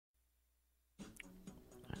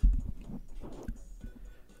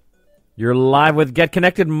You're live with Get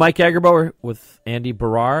Connected. Mike Agerbo with Andy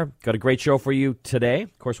Barrar. Got a great show for you today.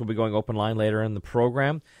 Of course, we'll be going open line later in the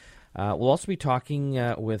program. We'll also be talking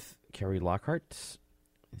with Carrie Lockhart.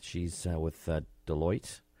 She's with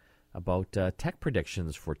Deloitte about tech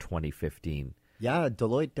predictions for 2015. Yeah,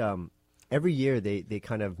 Deloitte, every year they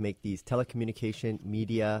kind of make these telecommunication,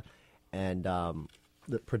 media, and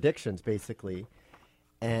the predictions, basically.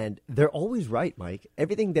 And they're always right, Mike.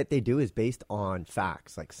 Everything that they do is based on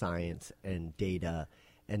facts, like science and data.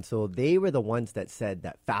 And so they were the ones that said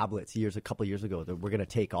that phablets a couple years ago that we're going to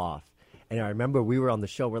take off. And I remember we were on the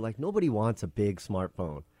show. We're like, nobody wants a big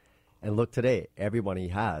smartphone. And look today, everybody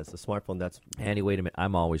has a smartphone that's... Andy, wait a minute.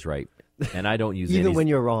 I'm always right. And I don't use even when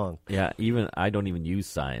you're wrong. Yeah, I don't even use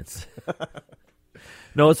science.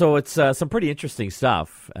 No, so it's some pretty interesting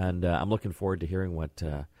stuff. And I'm looking forward to hearing what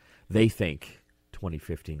they think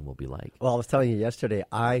 2015 will be like. Well, I was telling you yesterday,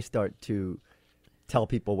 I start to tell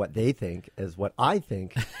people what they think is what I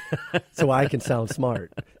think so I can sound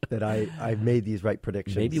smart, that I've made these right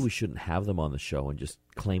predictions. Maybe we shouldn't have them on the show and just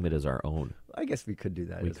claim it as our own. I guess we could do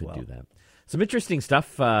that as well. We could do that. Some interesting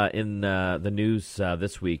stuff in the news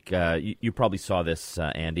this week. You probably saw this,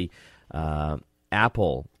 Andy.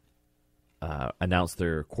 Apple announced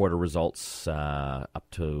their quarter results up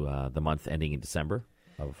to the month ending in December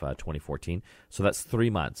of 2014. So that's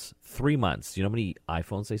 3 months. 3 months. Do you know how many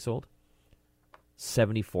iPhones they sold?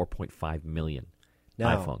 74.5 million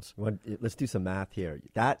iPhones. Let's do some math here.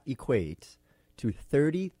 That equates to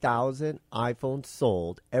 30,000 iPhones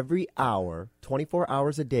sold every hour, 24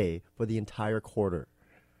 hours a day for the entire quarter.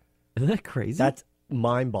 Isn't that crazy? That's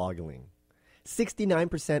mind-boggling.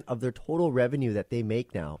 69% of their total revenue that they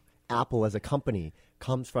make now, Apple as a company,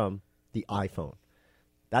 comes from the iPhone.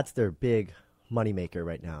 That's their big moneymaker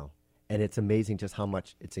right now. And it's amazing just how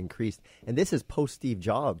much it's increased. And this is post Steve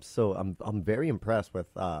Jobs, so I'm very impressed with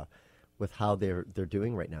how they're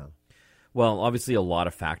doing right now. Well, obviously a lot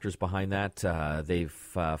of factors behind that. They've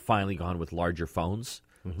finally gone with larger phones.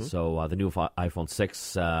 Mm-hmm. So the new iPhone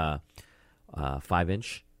 6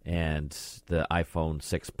 5-inch and the iPhone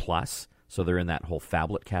 6 Plus. So they're in that whole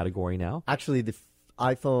phablet category now. Actually, the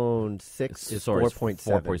iPhone 6 is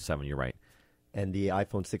 4.7. 4.7, you're right. And the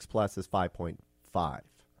iPhone 6 Plus is 5.5.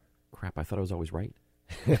 Crap, I thought I was always right.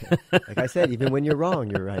 Like I said, even when you're wrong,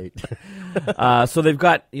 you're right. So they've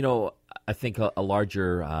got, I think a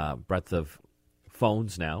larger breadth of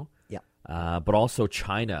phones now. Yeah. But also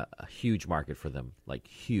China, a huge market for them, like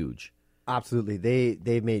huge. Absolutely.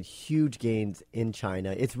 They've made huge gains in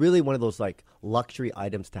China. It's really one of those like luxury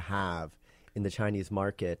items to have in the Chinese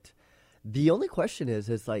market. The only question is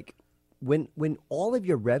like when all of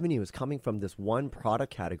your revenue is coming from this one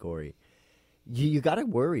product category, you got to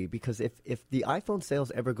worry, because if the iPhone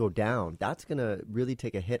sales ever go down, that's going to really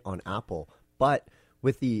take a hit on Apple. But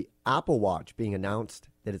with the Apple Watch being announced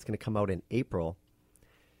that it's going to come out in April,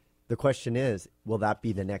 the question is, will that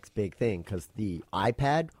be the next big thing? Because the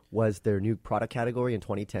iPad was their new product category in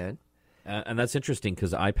 2010. And that's interesting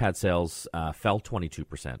because iPad sales fell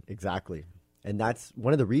 22%. Exactly. And that's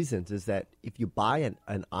one of the reasons is that if you buy an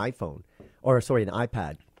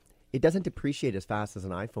iPad, it doesn't depreciate as fast as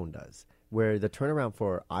an iPhone does, where the turnaround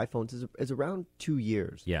for iPhones is around 2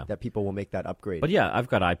 years that people will make that upgrade. But yeah, I've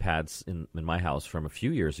got iPads in my house from a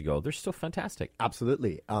few years ago. They're still fantastic.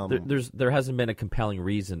 Absolutely. There hasn't been a compelling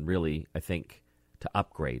reason, really, I think, to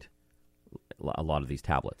upgrade a lot of these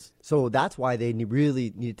tablets. So that's why they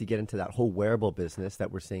really needed to get into that whole wearable business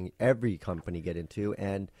that we're seeing every company get into.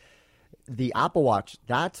 And the Apple Watch,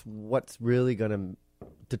 that's what's really going to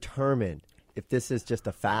determine if this is just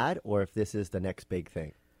a fad or if this is the next big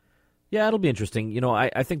thing. Yeah, it'll be interesting.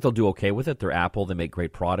 I think they'll do okay with it. They're Apple. They make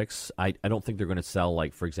great products. I don't think they're going to sell,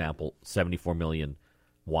 like, for example, 74 million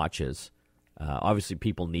watches. Obviously,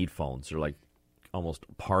 people need phones. They're like almost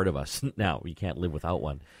part of us now. You can't live without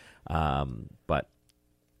one. But,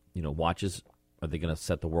 watches, are they going to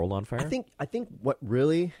set the world on fire? I think what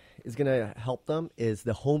really is going to help them is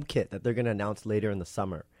the HomeKit that they're going to announce later in the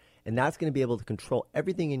summer. And that's going to be able to control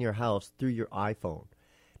everything in your house through your iPhone.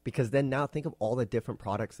 Because then now think of all the different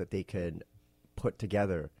products that they could put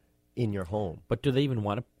together in your home. But do they even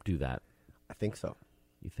want to do that? I think so.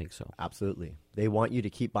 You think so? Absolutely. They want you to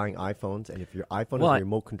keep buying iPhones, and if your iPhone is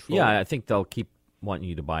remote control... Yeah, I think they'll keep wanting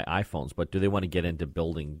you to buy iPhones, but do they want to get into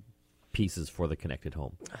building pieces for the connected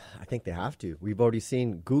home? I think they have to. We've already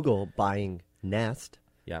seen Google buying Nest,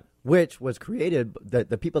 which was created...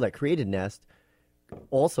 The people that created Nest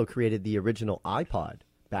also created the original iPod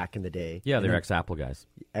back in the day. Yeah, they're ex-Apple guys.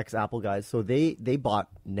 Ex-Apple guys. So they bought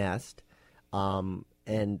Nest,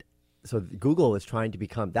 and so Google is trying to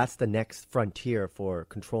become, that's the next frontier for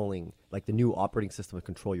controlling, like the new operating system to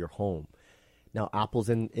control your home. Now Apple's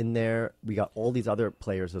in there. We got all these other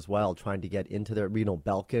players as well trying to get into their,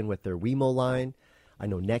 Belkin with their Wemo line. I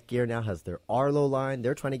know Netgear now has their Arlo line.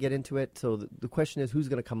 They're trying to get into it. So the question is, who's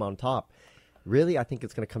going to come on top? Really, I think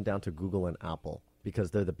it's going to come down to Google and Apple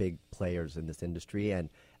because they're the big players in this industry. And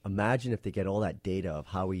imagine if they get all that data of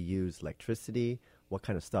how we use electricity, what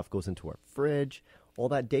kind of stuff goes into our fridge, all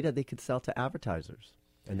that data they could sell to advertisers.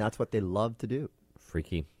 And that's what they love to do.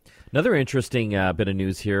 Freaky. Another interesting bit of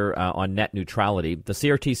news here on net neutrality. The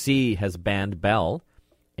CRTC has banned Bell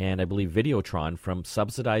and I believe Videotron from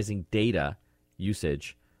subsidizing data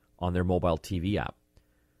usage on their mobile TV app.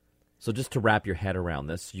 So just to wrap your head around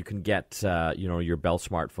this, you can get your Bell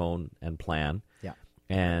smartphone and plan. Yeah.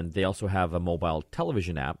 And they also have a mobile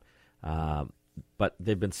television app, but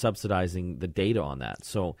they've been subsidizing the data on that.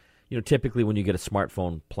 So, typically when you get a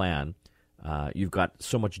smartphone plan, you've got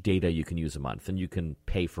so much data you can use a month, and you can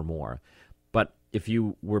pay for more. But if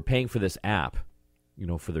you were paying for this app,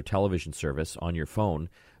 for their television service on your phone,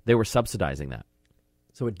 they were subsidizing that.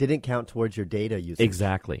 So it didn't count towards your data usage.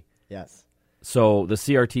 Exactly. Yes. So the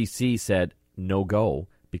CRTC said no go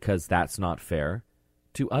because that's not fair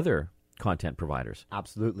to other content providers.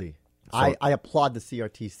 Absolutely. So, I applaud the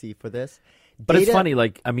CRTC for this. But it's funny,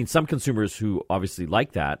 some consumers who obviously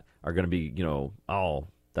like that are going to be, oh,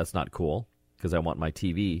 that's not cool because I want my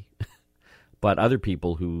TV. But other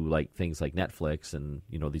people who like things like Netflix and,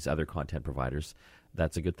 these other content providers,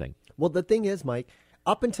 that's a good thing. Well, the thing is, Mike,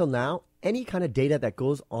 up until now, any kind of data that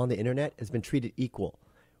goes on the internet has been treated equal.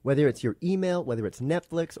 Whether it's your email, whether it's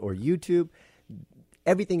Netflix or YouTube,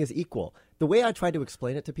 everything is equal. The way I try to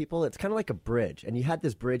explain it to people, it's kind of like a bridge. And you had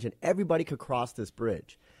this bridge and everybody could cross this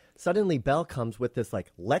bridge. Suddenly Bell comes with this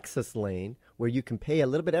like Lexus lane where you can pay a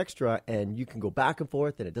little bit extra and you can go back and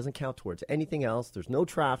forth and it doesn't count towards anything else. There's no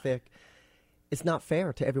traffic. It's not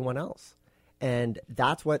fair to everyone else. And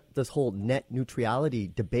that's what this whole net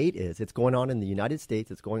neutrality debate is. It's going on in the United States.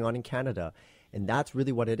 It's going on in Canada. And that's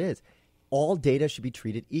really what it is. All data should be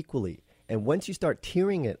treated equally. And once you start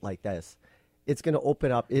tiering it like this, it's going to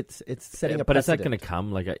open up. It's setting a precedent. But it's not going to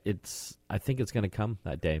come. I think it's going to come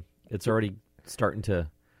that day. It's already starting to.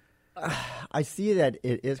 I see that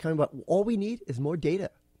it is coming, but all we need is more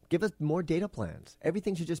data. Give us more data plans.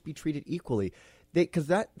 Everything should just be treated equally. Because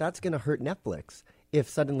that's going to hurt Netflix. If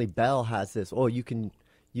suddenly Bell has this, you can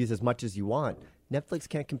use as much as you want. Netflix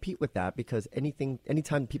can't compete with that because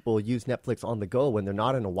anytime people use Netflix on the go when they're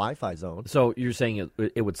not in a Wi-Fi zone. So you're saying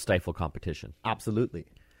it would stifle competition? Absolutely.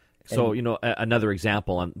 So, another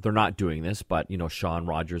example, and they're not doing this, but, Sean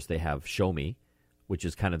Rogers, they have Show Me, which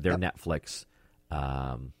is kind of their Netflix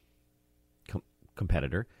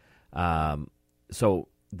competitor. So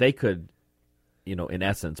they could, in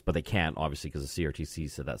essence, but they can't, obviously, because the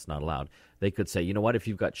CRTC said that's not allowed. They could say, you know what, if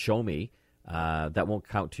you've got Show Me, that won't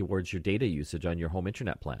count towards your data usage on your home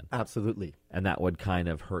internet plan. Absolutely. And that would kind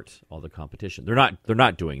of hurt all the competition. They're not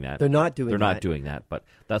doing that. They're not doing that, but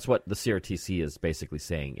that's what the CRTC is basically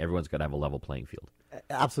saying. Everyone's got to have a level playing field.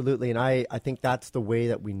 Absolutely. And I think that's the way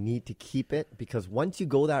that we need to keep it, because once you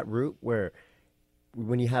go that route where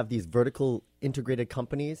when you have these vertical integrated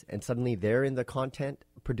companies and suddenly they're in the content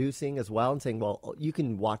producing as well and saying, well, you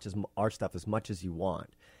can watch our stuff as much as you want.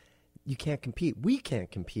 You can't compete. We can't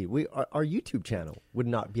compete. Our YouTube channel would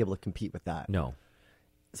not be able to compete with that. No.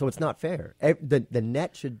 So it's not fair. The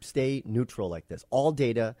net should stay neutral like this. All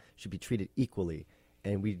data should be treated equally.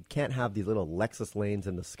 And we can't have these little Lexus lanes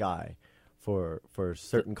in the sky for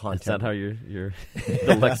certain content. Is that how your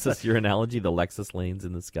the Lexus, your analogy, the Lexus lanes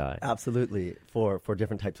in the sky? Absolutely, for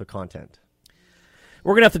different types of content.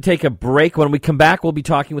 We're going to have to take a break. When we come back, we'll be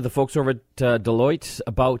talking with the folks over at Deloitte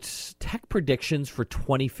about tech predictions for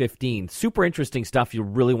 2015. Super interesting stuff. You'll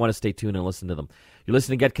really want to stay tuned and listen to them. You're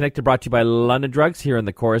listening to Get Connected, brought to you by London Drugs here on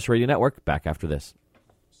the Chorus Radio Network. Back after this.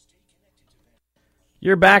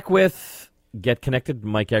 You're back with Get Connected.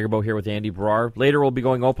 Mike Agerbo here with Andy Brar. Later, we'll be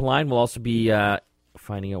going open line. We'll also be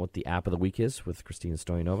finding out what the app of the week is with Christina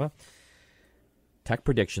Stoyanova. Tech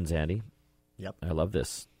predictions, Andy. Yep. I love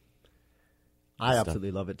this. I absolutely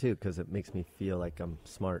love it, too, because it makes me feel like I'm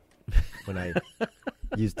smart when I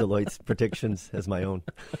use Deloitte's predictions as my own.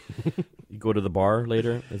 You go to the bar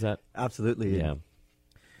later, is that? Absolutely. Yeah.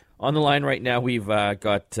 On the line right now, we've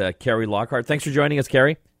got Carrie Lockhart. Thanks for joining us,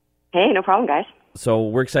 Carrie. Hey, no problem, guys. So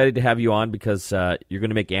we're excited to have you on because you're going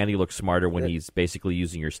to make Andy look smarter when he's basically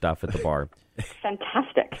using your stuff at the bar.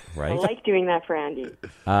 Fantastic. Right? I like doing that for Andy.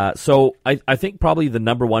 So I think probably the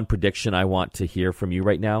number one prediction I want to hear from you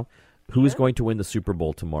right now, who is going to win the Super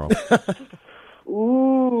Bowl tomorrow?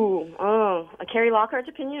 A Kerry Lockhart's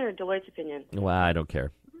opinion or Deloitte's opinion? Well, I don't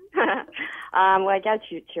care. Well, I got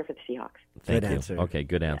to cheer for the Seahawks. Thank Good you. answer. Okay,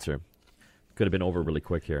 good answer. Could have been over really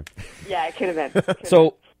quick here. Yeah, it could have been.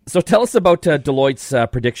 So tell us about Deloitte's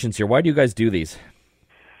predictions here. Why do you guys do these?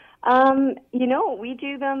 We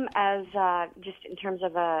do them as just in terms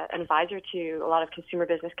of an advisor to a lot of consumer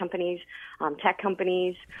business companies, tech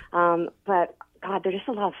companies. But God, they're just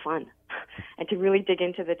a lot of fun, and to really dig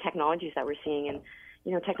into the technologies that we're seeing. And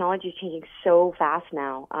technology is changing so fast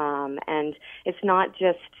now, and it's not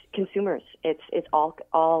just consumers. It's all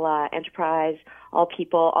enterprise, all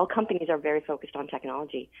people, all companies are very focused on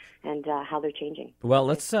technology and how they're changing. Well,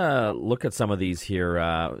 let's look at some of these here.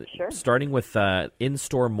 Sure. Starting with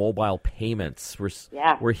in-store mobile payments.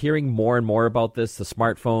 Yeah. We're hearing more and more about this. The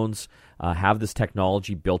smartphones have this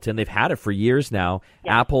technology built in. They've had it for years now.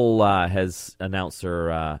 Yeah. Apple has announced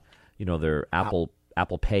their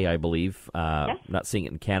Apple Pay, I believe. Yes. Not seeing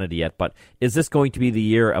it in Canada yet, but is this going to be the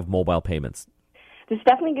year of mobile payments? This is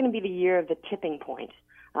definitely going to be the year of the tipping point.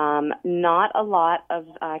 Not a lot of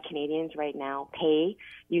Canadians right now pay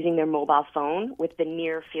using their mobile phone with the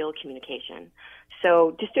near field communication.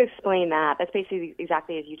 So just to explain that's basically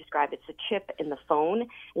exactly as you described. It's a chip in the phone, and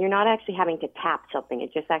you're not actually having to tap something.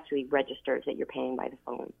 It just actually registers that you're paying by the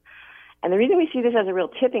phone. And the reason we see this as a real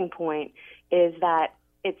tipping point is that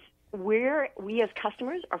we as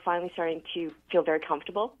customers are finally starting to feel very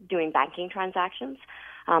comfortable doing banking transactions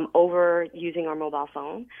over using our mobile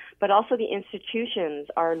phone, but also the institutions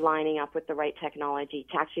are lining up with the right technology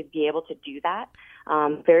to actually be able to do that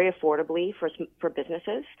very affordably for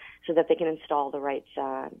businesses, so that they can install the right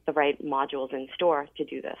modules in store to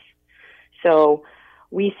do this. So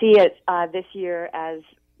we see it this year as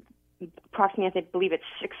approximately, I believe it's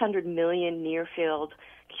 600 million near field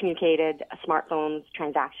communicated smartphones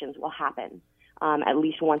transactions will happen at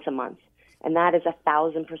least once a month. And that is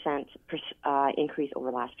 1,000% increase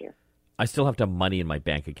over last year. I still have to have money in my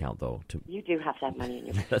bank account, though. You do have to have money in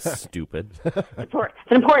your bank. That's stupid. It's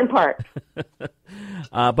an important part.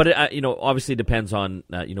 But it, obviously depends on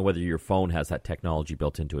whether your phone has that technology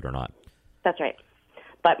built into it or not. That's right.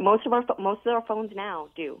 But most of our phones now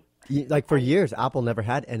do. Like for years, Apple never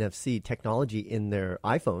had NFC technology in their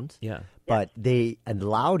iPhones. Yeah. But they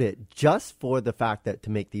allowed it just for the fact that to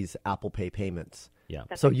make these Apple Pay payments. Yeah.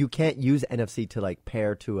 So you can't use NFC to like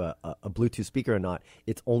pair to a Bluetooth speaker or not.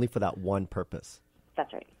 It's only for that one purpose.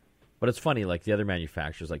 That's right. But it's funny, like the other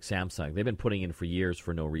manufacturers, like Samsung, they've been putting in for years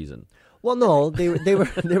for no reason. Well, no, they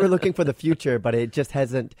were looking for the future, but it just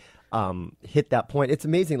hasn't hit that point. It's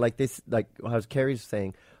amazing, like this, like as Carrie's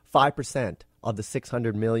saying, 5% of the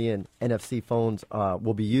 600 million NFC phones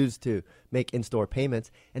will be used to make in-store payments,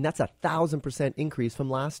 and that's 1,000% increase from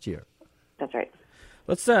last year. That's right.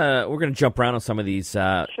 Let's we're going to jump around on some of these.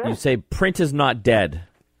 Sure. You say print is not dead.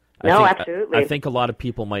 No, absolutely. I think a lot of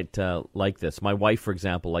people might like this. My wife, for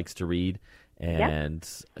example, likes to read, and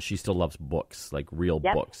she still loves books, like real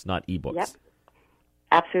books, not ebooks. Yep.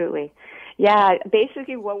 Absolutely. Yeah,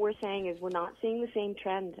 basically what we're saying is we're not seeing the same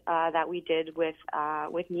trend that we did with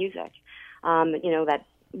music. That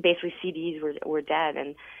basically CDs were dead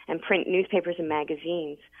and print newspapers and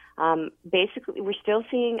magazines. Basically, we're still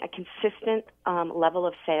seeing a consistent level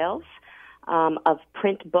of sales of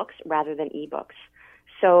print books rather than ebooks.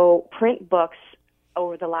 So print books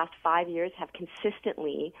over the last 5 years have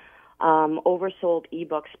consistently oversold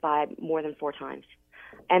ebooks by more than 4 times.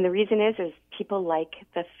 And the reason is people like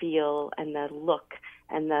the feel and the look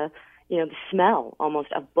and the smell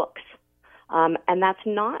almost of books. And that's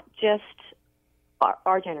not just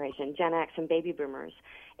our generation, Gen X and baby boomers.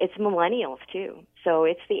 It's millennials too. So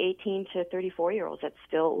it's the 18 to 34-year-olds that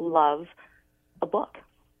still love a book.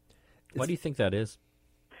 Why do you think that is?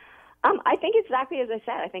 I think exactly as I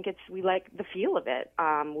said. I think we like the feel of it.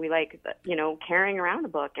 We like carrying around a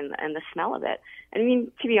book and the smell of it. I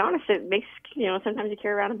mean, to be honest, it makes sometimes you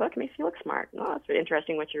carry around a book, it makes you look smart. Oh, that's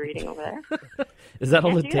interesting what you're reading over there. Is that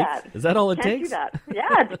all it takes? Is that all it takes? Can't do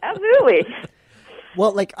that. Yeah, absolutely.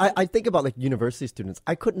 Well, like I think about like university students.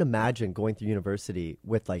 I couldn't imagine going through university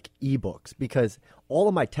with like ebooks because all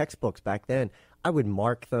of my textbooks back then, I would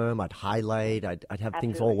mark them, I'd highlight, I'd have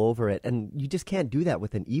things all over it, and you just can't do that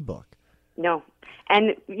with an ebook. No.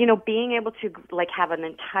 And, being able to like have an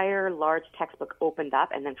entire large textbook opened up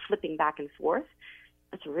and then flipping back and forth,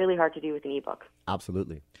 that's really hard to do with an ebook.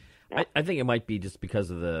 Absolutely. Yeah. I think it might be just because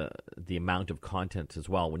of the amount of content as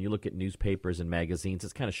well. When you look at newspapers and magazines,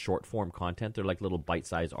 it's kind of short-form content. They're like little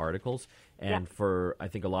bite-sized articles. And for, I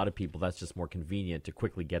think, a lot of people, that's just more convenient to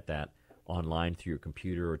quickly get that online through your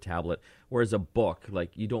computer or tablet. Whereas a book,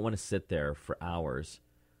 like, you don't want to sit there for hours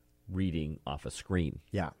reading off a screen.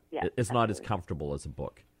 Yeah. Yeah, It's not as comfortable as a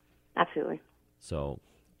book. absolutely. So,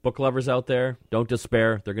 book lovers out there, don't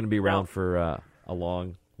despair. They're going to be around for a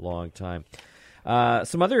long, long time.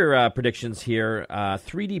 Some other predictions here.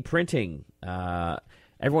 3D printing.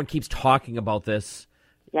 Everyone keeps talking about this.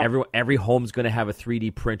 Yeah. Every home's going to have a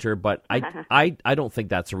 3D printer, but I don't think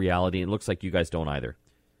that's a reality. It looks like you guys don't either.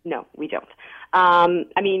 No, we don't.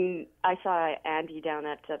 I mean, I saw Andy down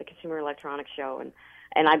at the Consumer Electronics Show,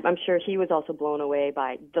 and I'm sure he was also blown away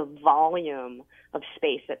by the volume of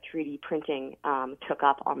space that 3D printing took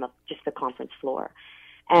up on just the conference floor.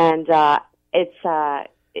 And it's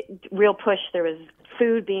real push. There was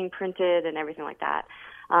food being printed and everything like that.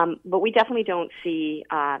 But we definitely don't see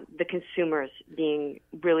the consumers being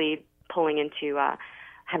really pulling into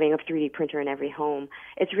having a 3D printer in every home.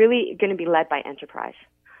 It's really going to be led by enterprise.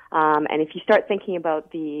 And if you start thinking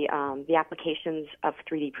about the applications of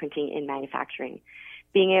 3D printing in manufacturing,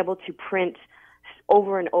 being able to print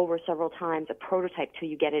over and over several times a prototype till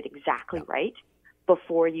you get it exactly right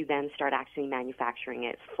before you then start actually manufacturing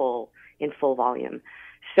it in full volume.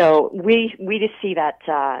 So we just see that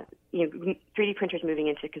 3D printers moving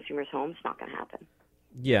into consumers' homes, not going to happen.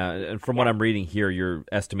 Yeah, and from what I'm reading here, you're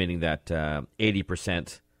estimating that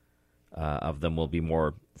 80% of them will be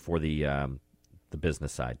more for the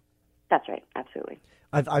business side. That's right, absolutely.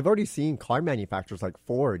 I've already seen car manufacturers like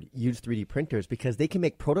Ford use 3D printers because they can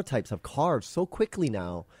make prototypes of cars so quickly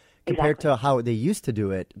now compared to how they used to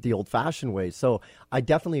do it the old-fashioned way. So I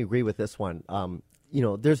definitely agree with this one.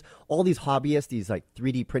 There's all these hobbyists, these like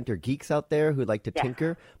 3D printer geeks out there who like to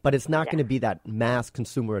tinker, but it's not going to be that mass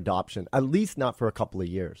consumer adoption, at least not for a couple of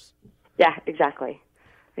years. Yeah, exactly.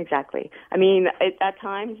 I mean, at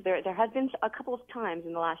times, there has been a couple of times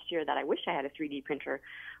in the last year that I wish I had a 3D printer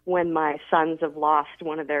when my sons have lost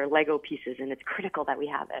one of their Lego pieces, and it's critical that we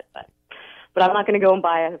have it. But I'm not going to go and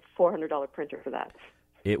buy a $400 printer for that.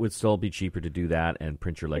 It would still be cheaper to do that and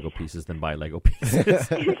print your Lego pieces than buy Lego pieces.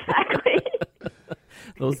 Exactly.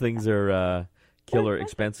 Those things are killer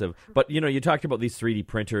expensive. But, you talked about these 3D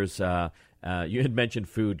printers. You had mentioned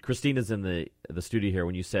food. Christina's in the studio here.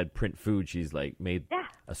 When you said print food, she's like made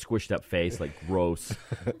a squished up face, like gross.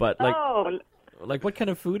 But like what kind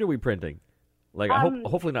of food are we printing? Like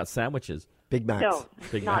hopefully not sandwiches. Big Macs. No,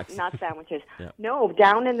 Big Macs. not sandwiches. Yeah. No,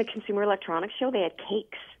 down in the Consumer Electronics Show, they had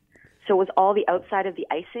cakes. So it was all the outside of the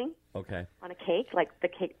icing Okay. on a cake, like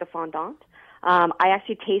the fondant. I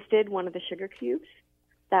actually tasted one of the sugar cubes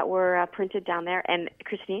that were printed down there, and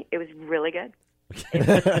Christine, it was really good. It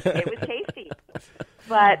was tasty.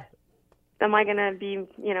 But am I going to be,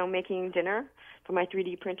 making dinner for my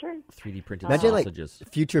 3D printer? 3D printed Imagine sausages.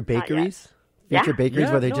 like future bakeries. Yeah. Future bakeries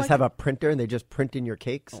Yeah, where they no, just have a printer and they just print in your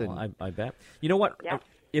cakes. And I bet. You know what? Yeah.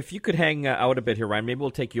 If you could hang out a bit here, Ryan, maybe we'll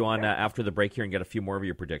take you on after the break here and get a few more of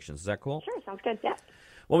your predictions. Is that cool? Sure, sounds good, yeah.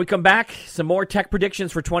 When we come back, some more tech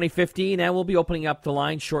predictions for 2015, and we'll be opening up the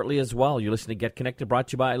line shortly as well. You're listening to Get Connected, brought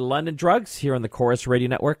to you by London Drugs here on the Chorus Radio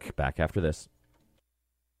Network. Back after this.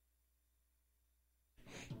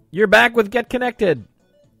 You're back with Get Connected.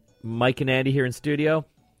 Mike and Andy here in studio.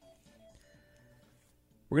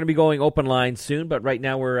 We're going to be going open line soon, but right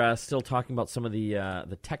now we're still talking about some of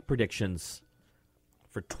the tech predictions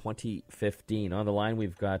for 2015. On the line,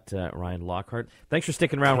 we've got Ryan Lockhart. Thanks for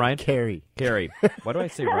sticking around, Ryan. Carrie. Why do I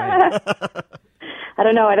say Ryan? I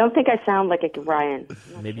don't know. I don't think I sound like a Ryan.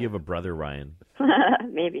 Maybe you have a brother, Ryan.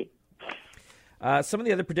 Maybe. Some of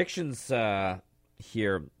the other predictions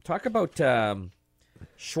here. Talk about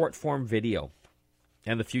short-form video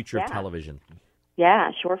and the future of television.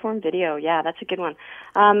 Yeah, short form video. Yeah, that's a good one.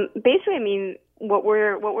 Basically, I mean, what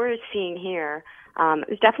we're seeing here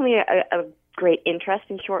is definitely a great interest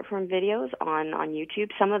in short form videos on YouTube.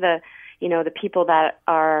 Some of the people that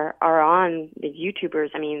are on the YouTubers,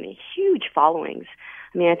 I mean, huge followings.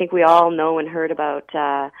 I mean, I think we all know and heard about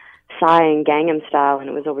Psy and Gangnam Style, and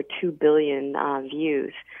it was over 2 billion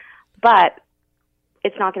views. But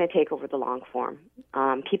it's not going to take over the long form.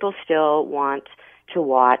 People still want to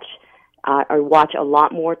watch a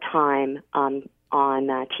lot more time on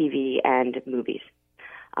TV and movies,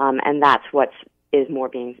 and that's is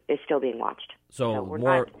still being watched.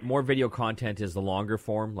 So more video content is the longer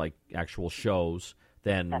form, like actual shows,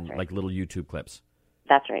 than like little YouTube clips.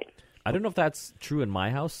 That's right. I don't know if that's true in my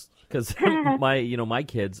house because my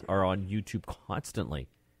kids are on YouTube constantly.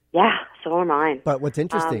 Yeah, so are mine. But what's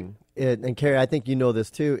interesting, and Carrie, I think you know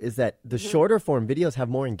this too, is that the shorter form videos have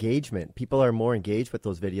more engagement. People are more engaged with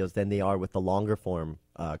those videos than they are with the longer form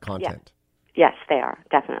content. Yes, they are,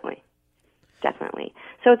 definitely.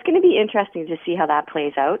 So it's going to be interesting to see how that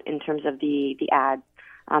plays out in terms of the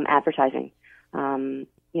advertising.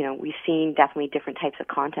 we've seen definitely different types of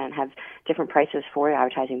content have different prices for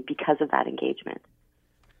advertising because of that engagement.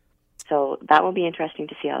 So that will be interesting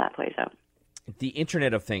to see how that plays out. The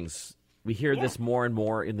Internet of Things. We hear this more and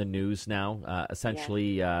more in the news now.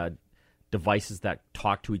 Essentially, devices that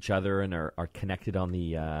talk to each other and are connected on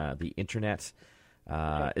the Internet.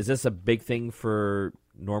 Is this a big thing for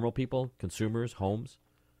normal people, consumers, homes?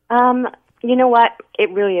 You know what? It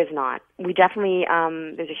really is not. We definitely,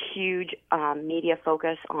 there's a huge media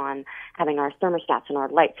focus on having our thermostats and our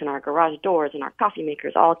lights and our garage doors and our coffee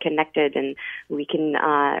makers all connected, and we can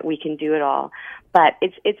do it all. But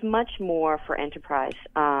it's much more for enterprise,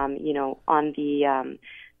 on the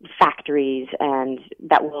factories, and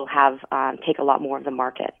that will have take a lot more of the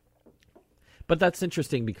market. But that's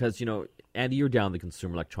interesting because, Andy, you're down the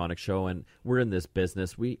Consumer Electronics Show, and we're in this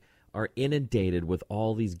business. We are inundated with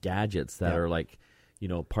all these gadgets that are like,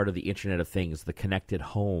 part of the Internet of Things, the connected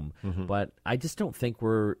home. Mm-hmm. But I just don't think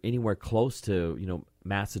we're anywhere close to,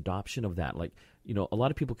 mass adoption of that. Like, a lot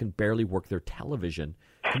of people can barely work their television.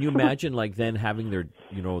 Can you imagine like then having their,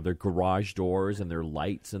 their garage doors and their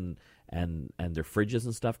lights and their fridges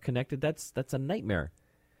and stuff connected? That's a nightmare.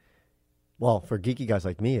 Well, for geeky guys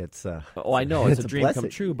like me, it's I know it's a dream blessing. come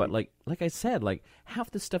true. But like I said, like half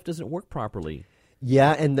this stuff doesn't work properly.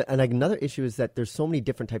 Yeah, and another issue is that there's so many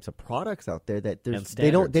different types of products out there that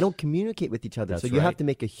they don't communicate with each other. That's so you have to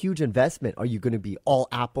make a huge investment. Are you going to be all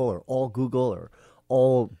Apple or all Google or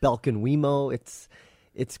all Belkin Wemo?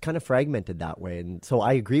 It's kind of fragmented that way. And so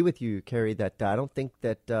I agree with you, Carrie, that I don't think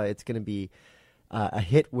that it's going to be a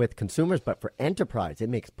hit with consumers, but for enterprise, it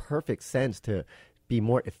makes perfect sense to be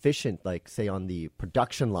more efficient, like say on the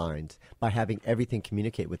production lines, by having everything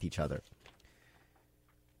communicate with each other.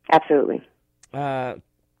 Absolutely.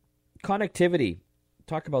 Connectivity.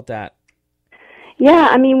 Talk about that. Yeah,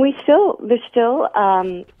 I mean, there's still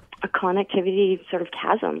a connectivity sort of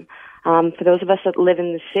chasm. For those of us that live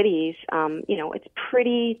in the cities, it's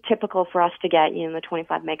pretty typical for us to get, the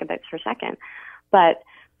 25 megabits per second. But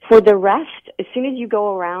for the rest, as soon as you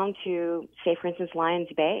go around to, say, for instance, Lions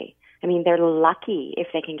Bay, I mean, they're lucky if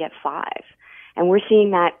they can get 5. And we're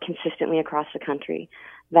seeing that consistently across the country.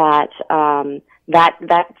 That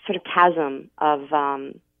sort of chasm of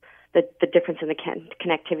the difference in the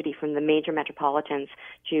connectivity from the major metropolitans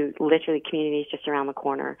to literally communities just around the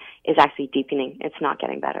corner is actually deepening. It's not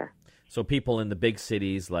getting better. So people in the big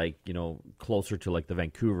cities, like, closer to like the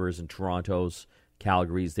Vancouvers and Torontos,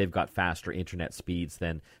 Calgarys, they've got faster internet speeds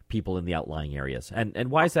than people in the outlying areas. And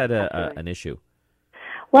why is that an issue?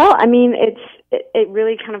 Well, I mean, it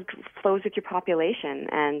really kind of flows with your population,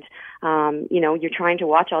 and you're trying to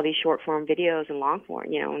watch all these short form videos and long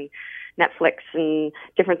form, and Netflix and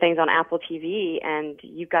different things on Apple TV, and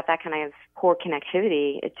you've got that kind of poor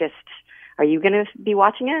connectivity. It just, are you going to be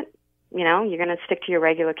watching it? You're going to stick to your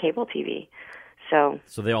regular cable TV. So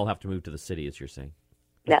they all have to move to the city, as you're saying.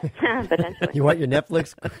 Yeah, potentially. You want your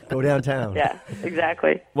Netflix? Go downtown. Yeah,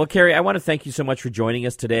 exactly. Well, Carrie, I want to thank you so much for joining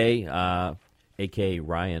us today. A.K.A.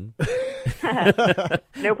 Ryan.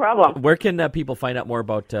 No problem. Where can people find out more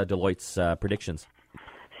about Deloitte's predictions?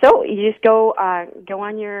 So you just go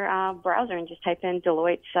on your browser and just type in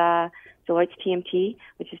Deloitte's TMT,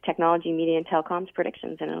 which is Technology, Media, and Telecoms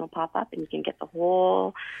Predictions, and it'll pop up, and you can get the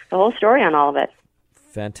whole story on all of it.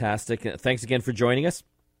 Fantastic. Thanks again for joining us.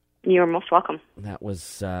 You're most welcome. That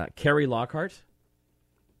was Carrie Lockhart.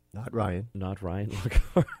 Not Ryan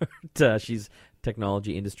Lockhart. She's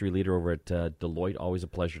technology industry leader over at Deloitte. Always a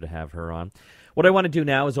pleasure to have her on. What I want to do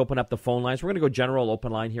now is open up the phone lines. We're going to go general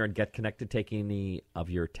open line here and get connected, taking any of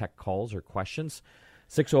your tech calls or questions.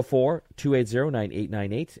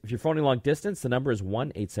 604-280-9898. If you're phoning long distance, the number is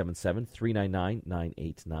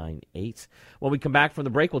 1-877-399-9898. When we come back from the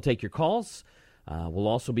break, we'll take your calls. We'll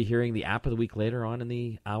also be hearing the app of the week later on in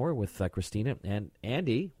the hour with Christina. And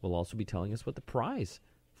Andy will also be telling us what the prize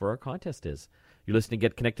for our contest is. You're listening to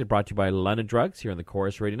Get Connected, brought to you by London Drugs here on the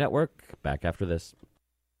Chorus Radio Network. Back after this.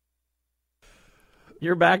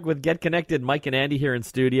 You're back with Get Connected. Mike and Andy here in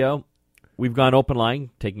studio. We've gone open line,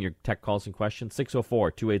 taking your tech calls and questions.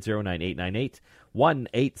 604-280-9898.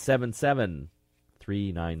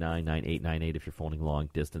 1-877-399-9898 if you're phoning long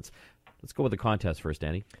distance. Let's go with the contest first,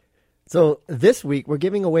 Andy. So this week, we're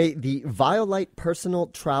giving away the Violite Personal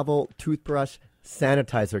Travel Toothbrush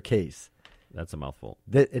Sanitizer Case. That's a mouthful.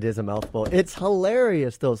 It is a mouthful. It's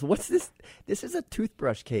hilarious, though. So what's this? This is a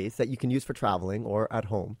toothbrush case that you can use for traveling or at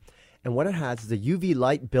home. And what it has is a UV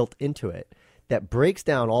light built into it that breaks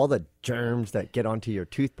down all the germs that get onto your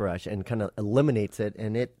toothbrush and kind of eliminates it.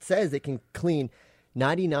 And it says it can clean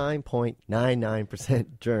 99.99%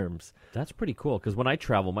 germs. That's pretty cool because when I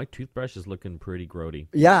travel, my toothbrush is looking pretty grody.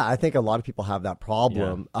 Yeah, I think a lot of people have that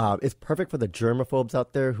problem. It's perfect for the germaphobes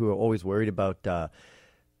out there who are always worried about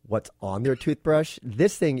what's on their toothbrush.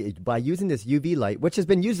 This thing, by using this UV light, which has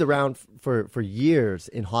been used around for years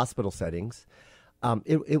in hospital settings,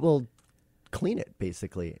 it will clean it,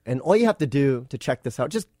 basically. And all you have to do to check this out,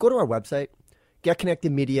 just go to our website,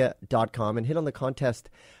 getconnectedmedia.com, and hit on the contest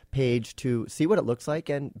page to see what it looks like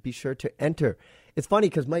and be sure to enter. It's funny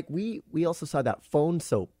because, Mike, we also saw that phone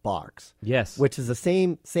soap box. Yes. Which is the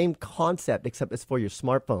same concept, except it's for your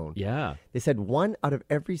smartphone. Yeah. They said 1 out of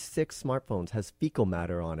every 6 smartphones has fecal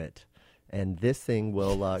matter on it. And this thing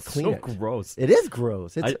will clean so it. Gross. It is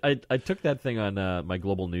gross. I took that thing on my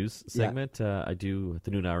global news segment. I do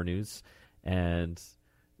the noon hour news. And,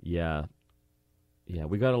 yeah,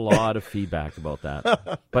 we got a lot of feedback about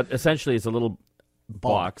that. But essentially, it's a little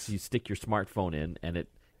box. You stick your smartphone in, and it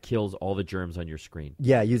kills all the germs on your screen.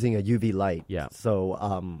 Yeah, using a UV light. Yeah.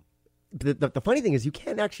 So the funny thing is you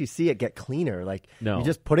can't actually see it get cleaner. Like, No. you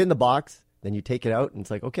just put it in the box, then you take it out, and it's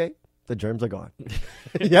like, okay, the germs are gone.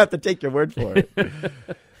 You have to take your word for it.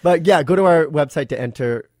 But, yeah, go to our website to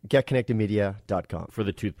enter, getconnectedmedia.com. For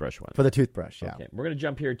the toothbrush one. For the toothbrush, yeah. Okay. We're going to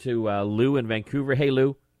jump here to Lou in Vancouver. Hey,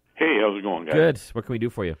 Lou. Hey, how's it going, guys? Good. What can we do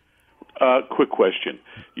for you? Quick question.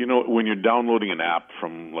 You know, when you're downloading an app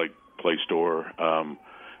from, like, Play Store,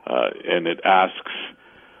 and it asks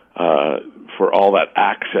for all that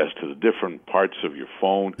access to the different parts of your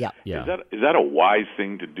phone, Yeah. Is that a wise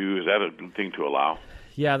thing to do? Is that a good thing to allow?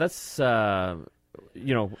 Yeah, that's, they're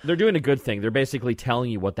doing a good thing. They're basically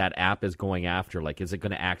telling you what that app is going after. Like, is it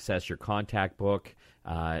going to access your contact book?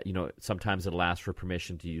 Sometimes it'll ask for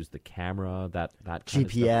permission to use the camera, that kind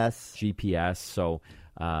of stuff. GPS. So,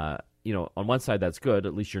 on one side, that's good.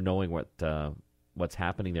 At least you're knowing what's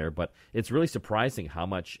happening there. But it's really surprising how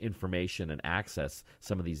much information and access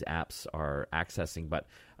some of these apps are accessing. But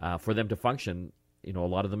for them to function, a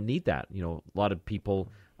lot of them need that. A lot of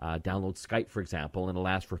people download Skype, for example, and it'll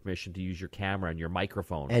ask for permission to use your camera and your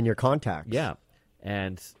microphone. And your contacts. Yeah.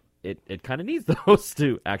 And it kind of needs those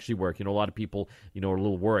to actually work. A lot of people, are a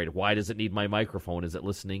little worried. Why does it need my microphone? Is it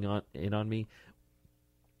listening in on me?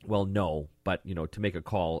 Well, no. But, to make a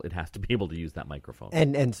call, it has to be able to use that microphone.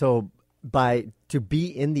 And so to be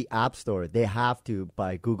in the App Store, they have to,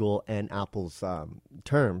 by Google and Apple's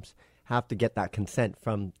terms, have to get that consent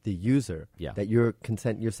from the user. Yeah. That you're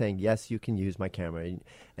saying, yes, you can use my camera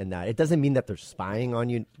and that. It doesn't mean that they're spying on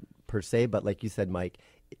you per se, but like you said, Mike,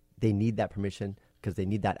 they need that permission because they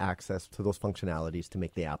need that access to those functionalities to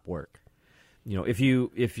make the app work. If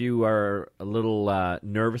you are a little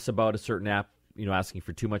nervous about a certain app, asking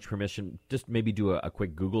for too much permission, just maybe do a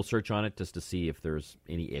quick Google search on it just to see if there's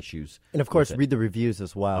any issues. And of course, read the reviews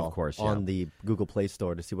as well. Of course, on the Google Play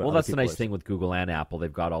Store to see what. Well, other that's the people nice are thing with Google and Apple.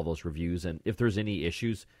 They've got all those reviews, and if there's any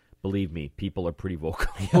issues, believe me, people are pretty vocal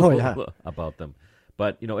about them.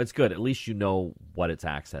 But it's good. At least you know what it's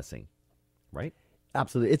accessing, right?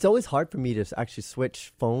 Absolutely. It's always hard for me to actually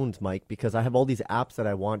switch phones, Mike, because I have all these apps that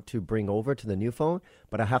I want to bring over to the new phone,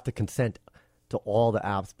 but I have to consent to all the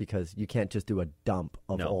apps because you can't just do a dump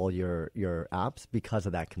of all your apps because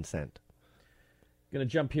of that consent. Going to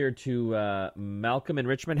jump here to Malcolm in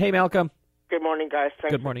Richmond. Hey, Malcolm. Good morning, guys.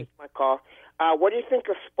 Thanks Good morning. for taking my call. What do you think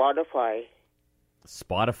of Spotify?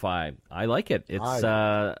 Spotify. I like it. It's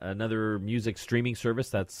another music streaming service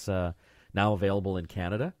that's now available in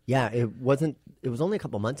Canada. Yeah, it was only a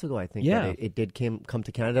couple months ago, I think, Yeah. that it did come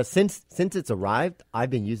to Canada. Since it's arrived, I've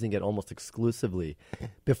been using it almost exclusively.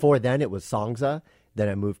 Before then, it was Songza. Then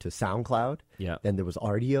I moved to SoundCloud. Yeah. Then there was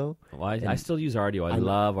Rdio. Well, I still use Rdio. I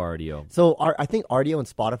love Rdio. So I think Rdio and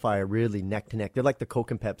Spotify are really neck to neck. They're like the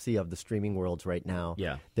Coke and Pepsi of the streaming worlds right now.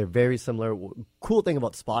 Yeah. They're very similar. Cool thing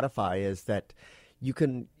about Spotify is that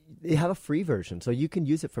they have a free version, so you can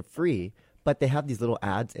use it for free, but they have these little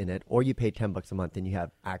ads in it, or you pay $10 a month and you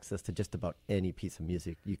have access to just about any piece of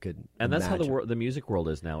music you could And that's imagine. how the music world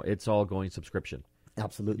is now. It's all going subscription.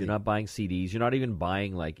 Absolutely. You're not buying CDs. You're not even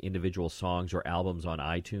buying like individual songs or albums on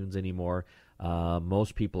iTunes anymore.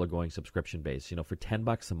 Most people are going subscription based. For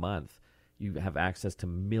 $10 a month, you have access to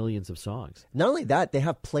millions of songs. Not only that, they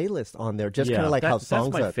have playlists on there, just kind of like how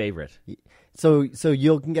songs That's my are. favorite. So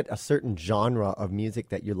you can get a certain genre of music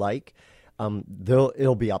that you like.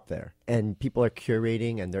 It'll be up there, and people are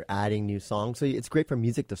curating and they're adding new songs. So it's great for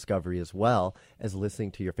music discovery as well as listening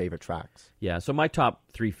to your favorite tracks. Yeah, so my top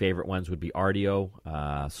 3 favorite ones would be Rdio,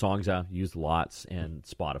 Songza, used lots, and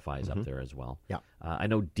Spotify's up there as well. Yeah. I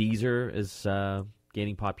know Deezer is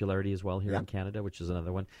gaining popularity as well here in Canada, which is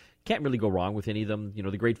another one. Can't really go wrong with any of them.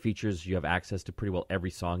 The great features, you have access to pretty well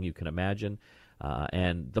every song you can imagine.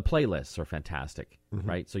 And the playlists are fantastic,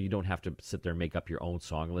 right? So you don't have to sit there and make up your own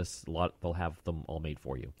song lists. They'll have them all made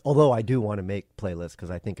for you. Although I do want to make playlists because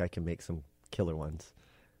I think I can make some killer ones.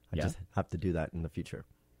 I Yeah. just have to do that in the future.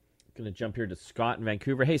 Going to jump here to Scott in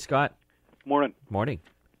Vancouver. Hey, Scott. Morning. Morning.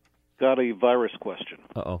 Got a virus question.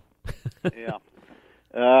 Uh-oh. Yeah.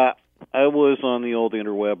 I was on the old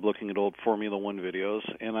interweb looking at old Formula One videos,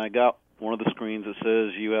 and I got one of the screens that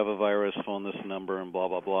says, you have a virus, phone this number, and blah,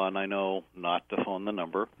 blah, blah, and I know not to phone the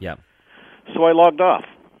number. Yeah. So I logged off.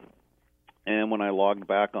 And when I logged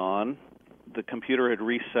back on, the computer had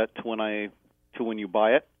reset to when you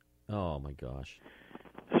buy it. Oh, my gosh.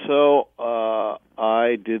 So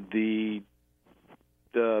I did the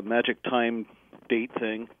magic time date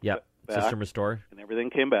thing. Yep. back, System restore. and everything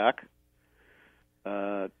came back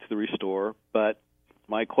to the restore. But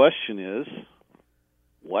my question is,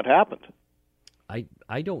 what happened?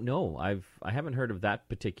 I don't know. I haven't heard of that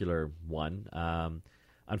particular one.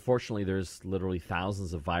 Unfortunately, there's literally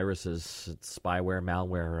thousands of viruses, spyware,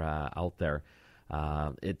 malware out there.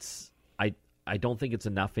 I don't think it's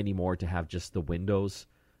enough anymore to have just the Windows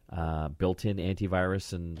built-in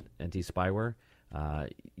antivirus and anti-spyware.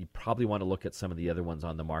 You probably want to look at some of the other ones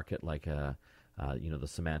on the market, like the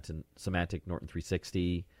Symantec Norton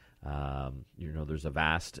 360. There's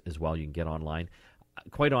Avast as well. You can get online.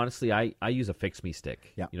 Quite honestly, I use a Fix Me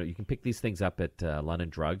stick. Yeah. You can pick these things up at London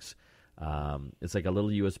Drugs. It's like a little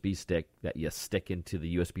USB stick that you stick into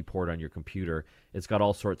the USB port on your computer. It's got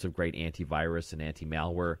all sorts of great antivirus and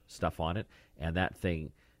anti-malware stuff on it, and that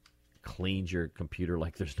thing cleans your computer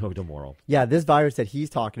like there's no tomorrow. Yeah, this virus that he's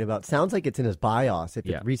talking about sounds like it's in his BIOS if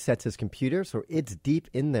Yeah. it resets his computer, so it's deep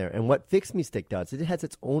in there. And what Fix Me Stick does, it has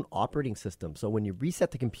its own operating system. So when you reset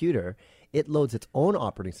the computer, it loads its own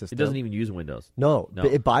operating system. It doesn't even use Windows. No, No.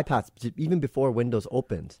 but it bypasses even before Windows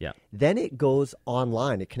opens. Yeah. Then it goes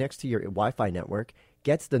online. It connects to your Wi-Fi network,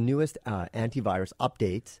 gets the newest antivirus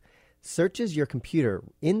updates, searches your computer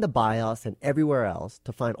in the BIOS and everywhere else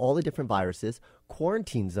to find all the different viruses,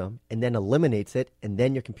 quarantines them, and then eliminates it, and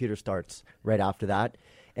then your computer starts right after that.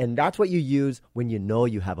 And that's what you use when you know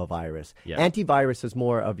you have a virus. Yeah. Antivirus is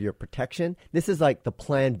more of your protection. This is like the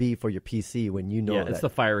plan B for your PC when you know Yeah, that. it's the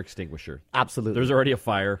fire extinguisher. Absolutely. There's already a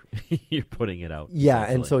fire. You're putting it out. Yeah,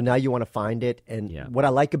 and essentially. so now you want to find it. And Yeah. what I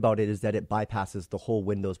like about it is that it bypasses the whole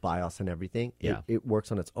Windows BIOS and everything. Yeah. It works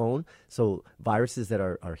on its own. So viruses that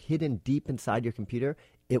are hidden deep inside your computer,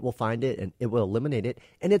 it will find it and it will eliminate it.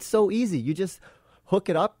 And it's so easy. You just hook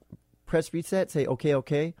it up, press reset, say,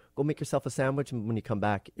 okay, go make yourself a sandwich. And when you come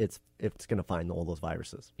back, it's going to find all those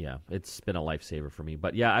viruses. Yeah, it's been a lifesaver for me.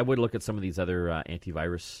 But yeah, I would look at some of these other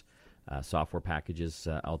antivirus software packages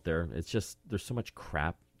out there. It's just there's so much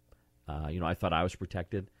crap. I thought I was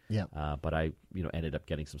protected. Yeah. But I ended up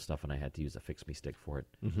getting some stuff, and I had to use a Fix Me stick for it.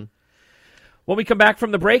 Mm-hmm. When we come back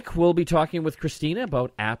from the break, we'll be talking with Christina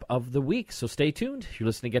about App of the Week. So stay tuned. You're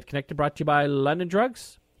listening to Get Connected, brought to you by London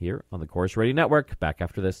Drugs, here on the Chorus Radio Network. Back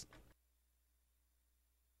after this.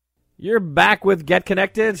 You're back with Get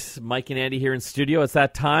Connected. Mike and Andy here in studio. It's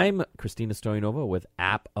that time. Christina Stoyanova with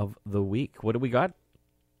App of the Week. What do we got?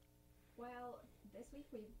 Well, this week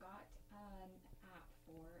we've got an app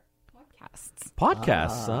for podcasts.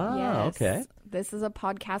 Podcasts. Yes. Okay. This is a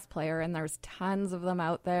podcast player, and there's tons of them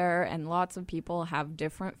out there, and lots of people have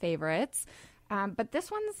different favorites. But this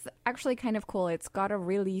one's actually kind of cool. It's got a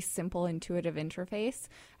really simple, intuitive interface.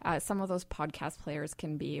 Some of those podcast players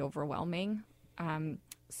can be overwhelming.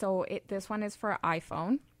 So this one is for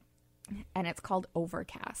iPhone, and it's called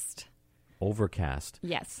Overcast. Overcast.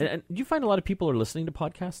 Yes. And do you find a lot of people are listening to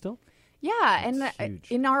podcasts still? Yeah, and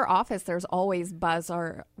huge. in our office, there's always Buzz,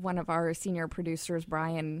 one of our senior producers.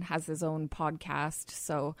 Brian has his own podcast,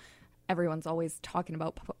 so everyone's always talking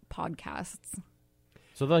about podcasts.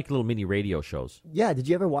 So they're like little mini radio shows. Yeah, did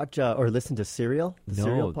you ever watch or listen to Serial? The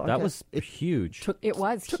Serial podcast? that was It huge. It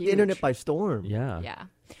was took huge. the internet by storm. Yeah.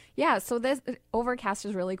 Yeah, so this Overcast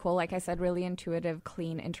is really cool. Like I said, really intuitive,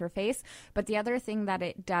 clean interface. But the other thing that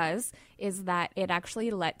it does is that it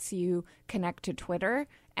actually lets you connect to Twitter,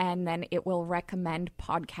 and then it will recommend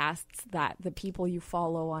podcasts that the people you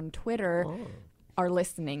follow on Twitter are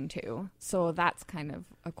listening to. So that's kind of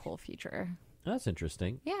a cool feature. That's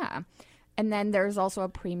interesting. Yeah. And then there's also a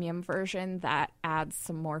premium version that adds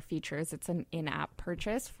some more features. It's an in-app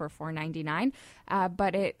purchase for $4.99,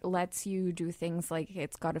 but it lets you do things like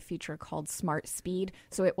it's got a feature called Smart Speed,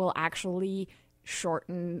 so it will actually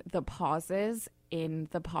shorten the pauses in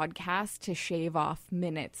the podcast to shave off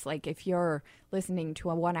minutes. Like if you're listening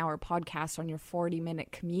to a 1-hour podcast on your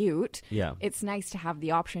 40-minute commute, Yeah. it's nice to have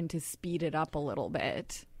the option to speed it up a little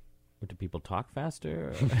bit. Do people talk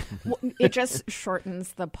faster? Well, it just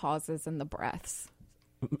shortens the pauses and the breaths.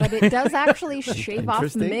 But it does actually shave off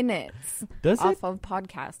Interesting. minutes Does it? off of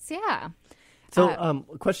podcasts. Yeah. So,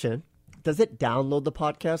 question. Does it download the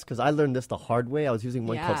podcast? Because I learned this the hard way. I was using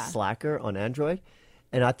one called Yeah. Slacker on Android.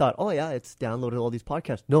 And I thought, oh, yeah, it's downloaded all these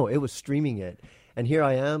podcasts. No, it was streaming it. And here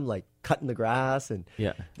I am, like, cutting the grass. And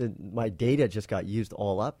Yeah. my data just got used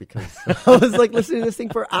all up because I was, like, listening to this thing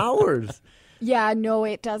for hours. Yeah, no,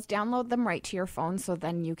 it does download them right to your phone, so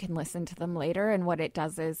then you can listen to them later. And what it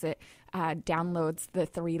does is it downloads the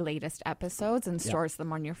 3 latest episodes and stores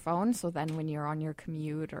them on your phone. So then when you're on your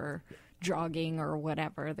commute or jogging or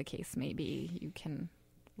whatever the case may be, you can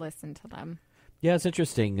listen to them. Yeah, it's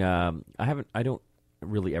interesting. I don't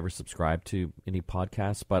really ever subscribe to any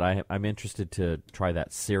podcasts, but I'm interested to try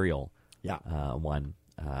that Serial one.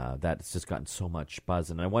 That's just gotten so much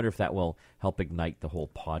buzz, and I wonder if that will help ignite the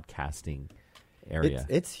whole podcasting area.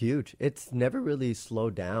 It's huge. It's never really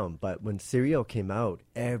slowed down. But when Serial came out,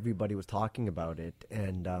 everybody was talking about it,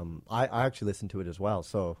 and I actually listened to it as well.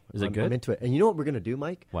 So Is it good? I'm into it. And you know what we're going to do,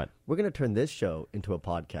 Mike? What? We're going to turn this show into a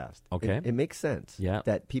podcast. Okay. It makes sense. Yeah.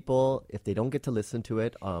 That people, if they don't get to listen to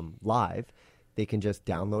it live, they can just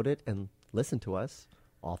download it and listen to us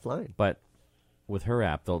offline. But with her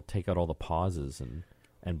app, they'll take out all the pauses and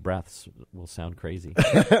breaths will sound crazy.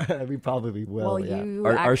 We probably will. Well, yeah. you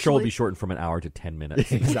Our show will be actually- shortened from an hour to 10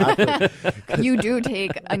 minutes. Exactly. You do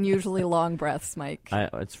take unusually long breaths, Mike.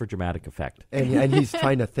 It's for dramatic effect. and he's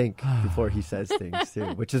trying to think before he says things too,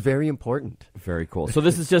 which is very important. Very cool. So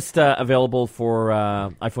this is just available for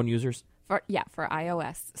iPhone users? For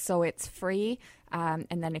iOS. So it's free. And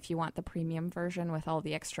then if you want the premium version with all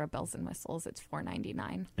the extra bells and whistles, it's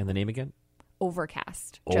 $4.99. And the name again?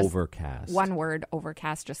 Overcast. Just Overcast. one word,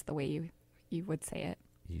 Overcast, just the way you would say it.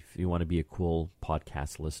 If you want to be a cool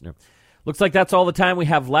podcast listener. Looks like that's all the time we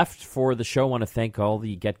have left for the show. I want to thank all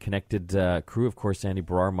the Get Connected crew. Of course, Andy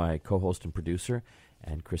Barrar, my co-host and producer,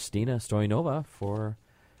 and Christina Stoyanova for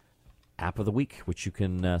App of the Week, which you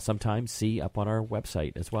can sometimes see up on our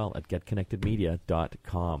website as well at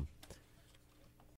getconnectedmedia.com.